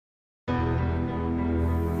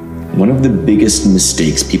One of the biggest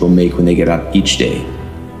mistakes people make when they get up each day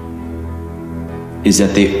is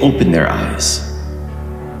that they open their eyes,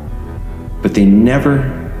 but they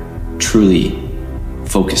never truly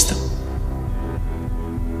focus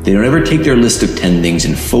them. They don't ever take their list of 10 things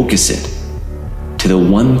and focus it to the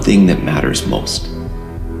one thing that matters most.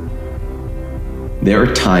 There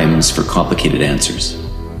are times for complicated answers.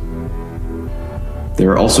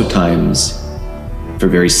 There are also times for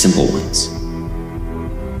very simple ones.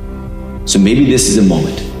 So maybe this is a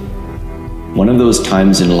moment, one of those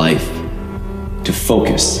times in life to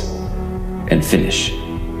focus and finish.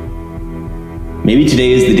 Maybe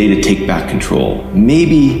today is the day to take back control.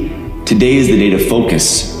 Maybe today is the day to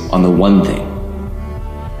focus on the one thing.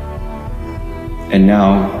 And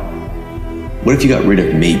now, what if you got rid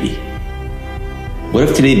of maybe? What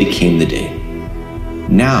if today became the day?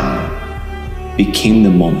 Now became the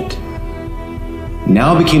moment.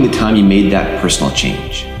 Now became the time you made that personal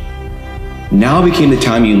change. Now became the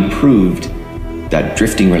time you improved that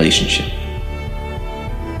drifting relationship.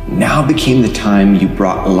 Now became the time you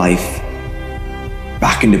brought life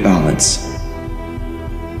back into balance.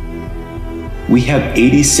 We have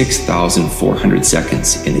 86,400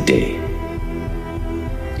 seconds in a day.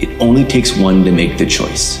 It only takes one to make the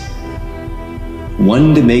choice.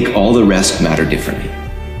 One to make all the rest matter differently.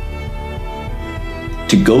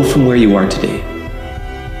 To go from where you are today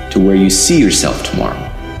to where you see yourself tomorrow.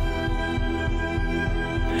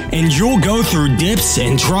 And you'll go through dips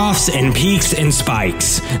and troughs and peaks and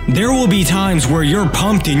spikes. There will be times where you're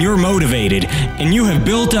pumped and you're motivated and you have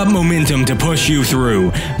built up momentum to push you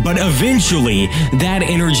through. But eventually, that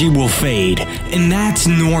energy will fade. And that's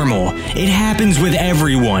normal. It happens with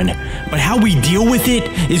everyone. But how we deal with it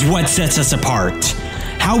is what sets us apart.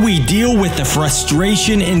 How we deal with the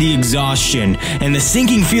frustration and the exhaustion and the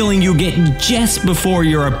sinking feeling you get just before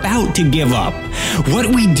you're about to give up. What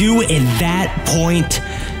we do at that point,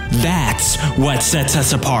 that's what sets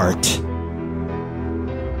us apart.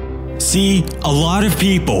 See, a lot of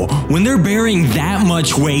people, when they're bearing that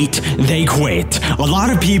much weight, they quit. A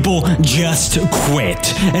lot of people just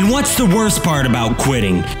quit. And what's the worst part about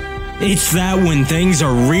quitting? It's that when things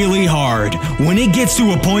are really hard, when it gets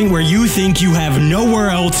to a point where you think you have nowhere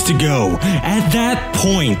else to go, at that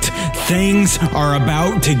point, things are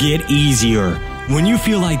about to get easier. When you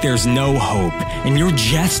feel like there's no hope and you're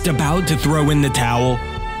just about to throw in the towel,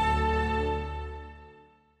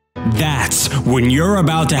 that's when you're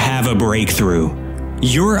about to have a breakthrough.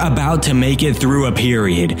 You're about to make it through a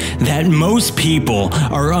period that most people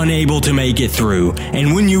are unable to make it through.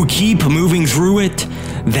 And when you keep moving through it,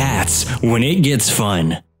 that's when it gets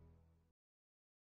fun.